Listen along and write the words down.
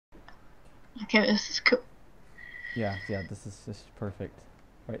Okay, this is cool. Yeah, this is perfect.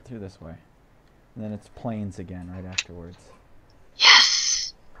 Right through this way. And then it's plains again right afterwards.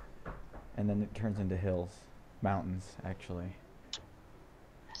 Yes! And then it turns into hills. Mountains, actually.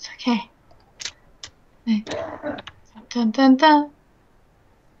 It's okay. Dun dun dun.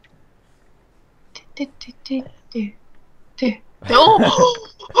 Do, do, do, do, do. Oh!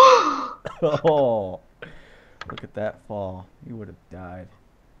 Oh! Look at that fall. You would have died.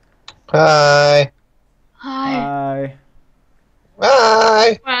 Hi. Hi. Hi.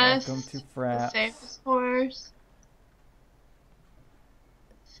 Hi. Wes, Welcome to to Fraps. save this horse.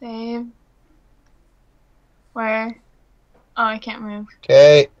 Save. Where? Oh, I can't move.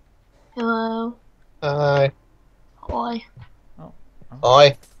 Okay. Hello. Hi. Hi. Oh.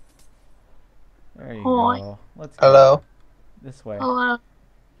 Hi. There you Hi. go. Let's go. Hello. This way. Hello.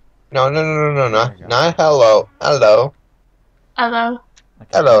 No, There not, we go. not hello. Hello. Hello.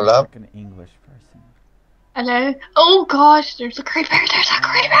 Hello, love. Like an English person. Hello. Oh gosh, there's a creeper. There's a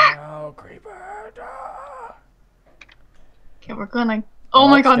creeper. Oh, creeper. Ah. Okay, we're gonna. Oh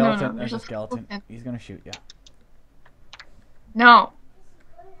my god, no, skeleton. no. There's a skeleton. skeleton. He's gonna shoot you. No.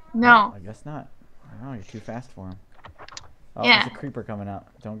 No. I guess not. I don't know. You're too fast for him. Oh, Yeah. there's a creeper coming out.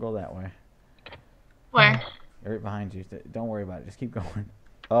 Don't go that way. Where? Right behind you. Don't worry about it. Just keep going.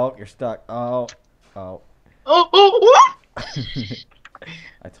 Oh, you're stuck. Oh. Oh. Oh,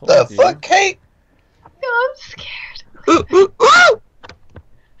 I told The you. fuck, Kate? I'm scared. Ooh, ooh, ooh.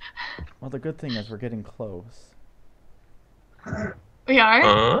 Well, the good thing is we're getting close. We are?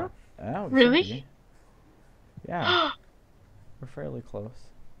 Huh? Oh, we should Really? be. Yeah. We're fairly close.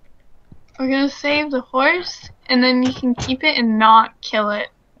 We're gonna save the horse, and then you can keep it and not kill it.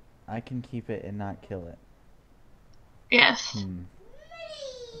 I can keep it and not kill it. Yes. Hmm.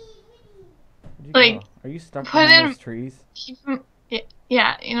 Where'd you Like, go? Are you stuck put behind in- those trees? Keep him.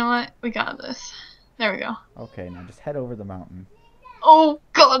 Yeah, you know what? We got this. There we go. Okay, now just head over the mountain. Oh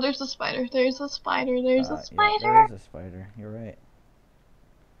god, there's a spider. There's a spider. There's a Yeah, spider. there is a spider. You're right.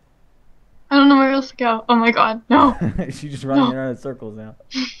 I don't know where else to go. Oh my god, no. She's just running No. around in circles now.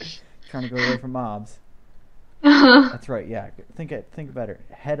 Trying to go away from mobs. That's right, yeah. Think better.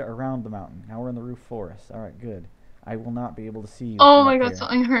 Head around the mountain. Now we're in the roof forest. Alright, good. I will not be able to see you. Oh from my up god, here.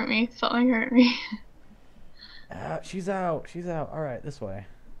 something hurt me. Something hurt me. She's out. She's out. Alright, this way.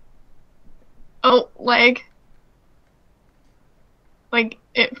 Oh, leg. Like,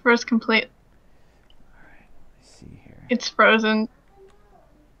 it froze complete. Alright, let's see here. It's frozen.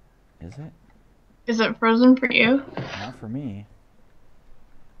 Is it? Is it frozen for you? Not for me.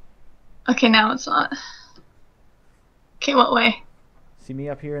 Okay, now it's not. Okay, what way? See me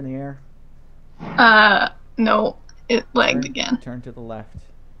up here in the air? No. It lagged again. Turn to the left.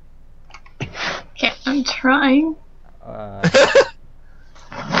 Okay, I'm trying. Uh,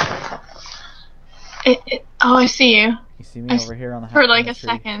 Oh, I see you. you see me over here on the For on like the a tree?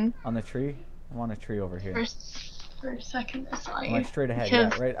 second. On the tree? I'm on a tree over here. For a second, I saw I'm you. like straight ahead,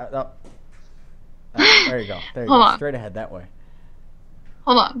 Because- yeah, right up. There you go. There you Hold go. on. Straight ahead that way.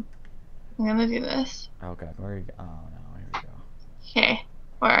 Hold on. I'm gonna do this. Oh god, where are you go? Oh no, here we go. Okay.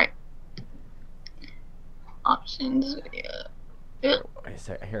 Alright. Options. Yeah. Wait a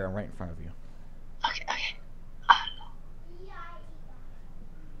sec, here, I'm right in front of you. Okay, okay.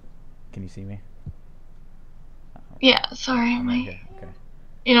 Can you see me? Yeah, sorry, I'm right here. Okay.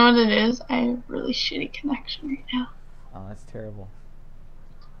 You know what it is? I have really shitty connection right now. Oh, that's terrible.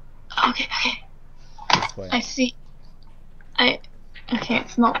 Okay, okay. This way. I see. Okay,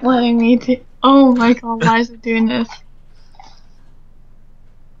 it's not letting me do. Oh my god, why is it doing this?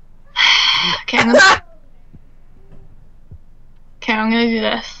 Okay, I'm gonna do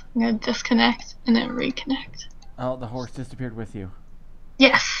this. I'm gonna disconnect and then reconnect. Oh, the horse disappeared with you.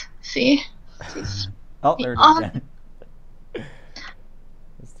 Yes. See? Oh, there it is again.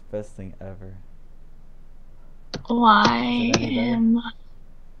 It's the best thing ever. Why Is it any better? am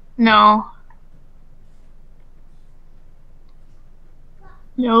No.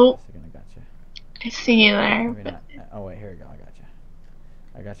 Nope. Second, I got you. I see you there. Maybe not. Oh wait, here we go. I got you.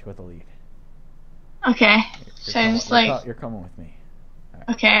 I got you with the lead. Okay. You're So I coming- just like. you're coming with me.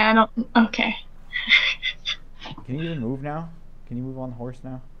 Okay, I don't. Okay. Can you even move now? Can you move on the horse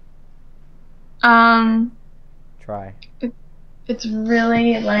now? Try. It's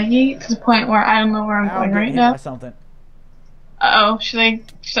really laggy to the point where I don't know where I'm Ow, going getting right hit now. by something. Uh oh, should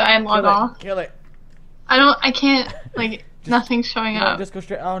I log off? Kill it. I can't, like, nothing's showing You know, up. just go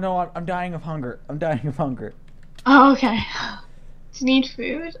straight. Oh no, I'm dying of hunger. I'm dying of hunger. Oh, okay. Do you need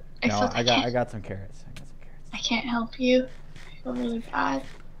food? No, I got can't, some carrots. I got some carrots. I can't help you. I feel really bad.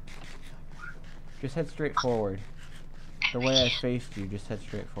 Just head straight forward. The way I faced you, just head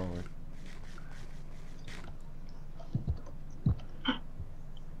straight forward.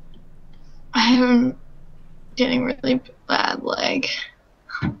 I'm getting really bad leg.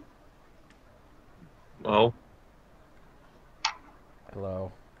 Oh.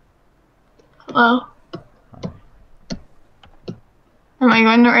 Hello. Hello? Hi. Am I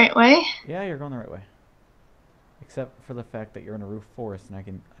going the right way? Yeah, you're going the right way. Except for the fact that you're in a roof forest and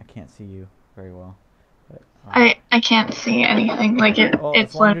I can't see you very well. But, I can't see anything. Like well,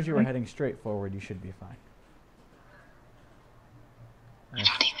 it's as long as you were literally- heading straight forward, you should be fine. I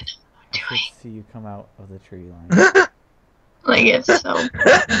don't even know I what I'm should see you come out of the tree line. doing. Like it's so.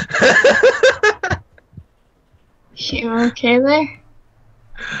 You okay there?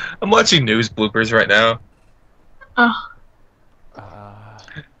 I'm watching news bloopers right now. Oh,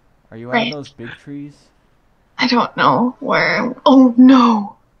 Are you out Right. of those big trees? I don't know where. Oh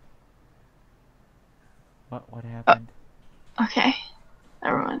no. What happened? Okay.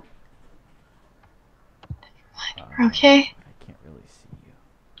 Never mind. Uh, Okay. I can't really see you.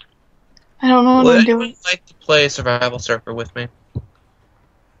 I don't know what Would I'm anyone doing. like to play Survival Surfer with me?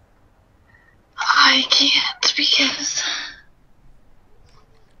 I can't because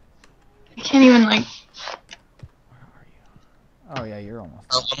I can't even like. Where are you? Oh yeah, you're almost.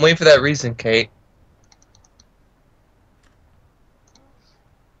 Oh, I'm waiting for that reason, Kate.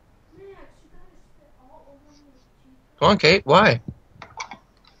 Come on, Kate. Why?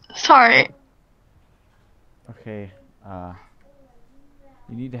 Sorry. Okay.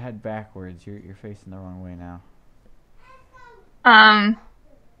 You need to head backwards. You're facing the wrong way now. I'm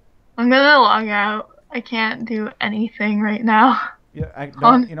gonna log out. I can't do anything right now. Yeah.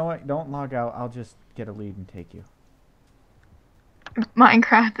 On- You know what? Don't log out. I'll just get a lead and take you.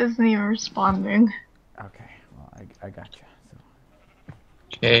 Minecraft isn't even responding. Okay. Well, I gotcha. So.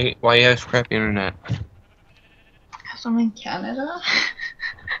 Kate, why you have crappy internet? Because I'm in Canada.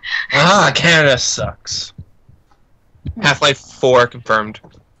 Ah, Canada sucks. Half-Life 4 confirmed.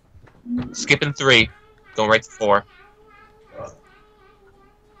 Skipping 3. Going right to 4.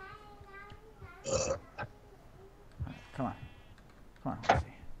 Come on. Come on. Let's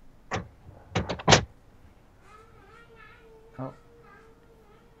see. Oh.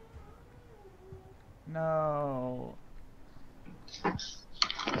 No.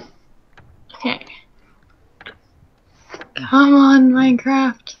 Okay. Come on,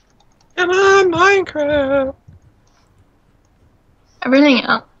 Minecraft. Come on, Minecraft! Everything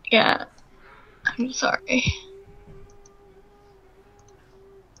else, yeah. I'm sorry.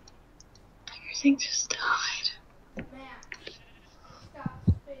 Everything just died.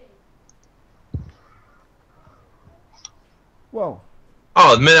 Whoa.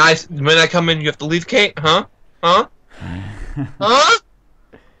 Oh, the minute I come in, you have to leave, Kate? Huh? Huh? Huh?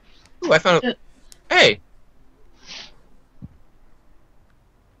 Ooh, I found a... Hey!